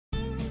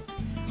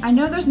I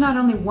know there's not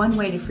only one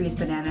way to freeze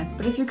bananas,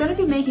 but if you're going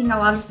to be making a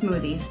lot of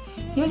smoothies,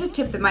 here's a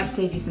tip that might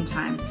save you some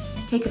time.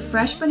 Take a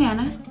fresh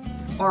banana,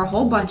 or a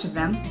whole bunch of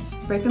them,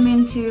 break them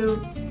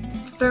into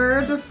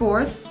thirds or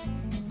fourths,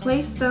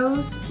 place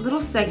those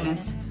little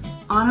segments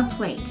on a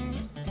plate.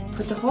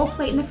 Put the whole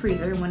plate in the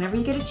freezer, and whenever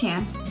you get a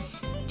chance,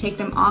 take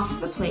them off of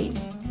the plate,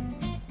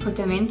 put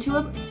them into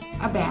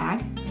a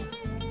bag,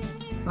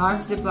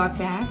 large Ziploc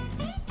bag,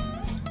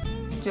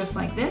 just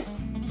like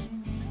this.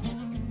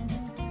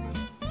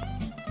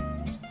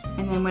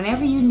 And then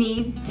whenever you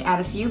need to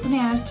add a few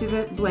bananas to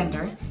the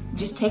blender, you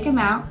just take them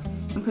out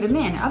and put them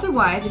in.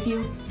 Otherwise, if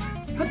you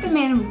put them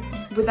in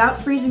without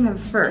freezing them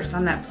first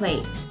on that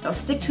plate, they'll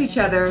stick to each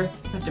other,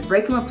 you have to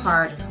break them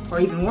apart, or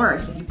even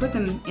worse, if you put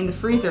them in the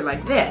freezer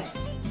like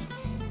this,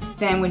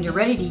 then when you're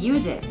ready to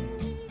use it,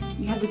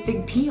 you have this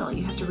big peel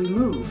you have to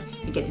remove.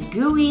 It gets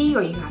gooey,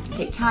 or you have to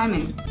take time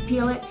and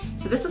peel it,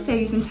 so this will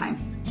save you some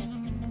time.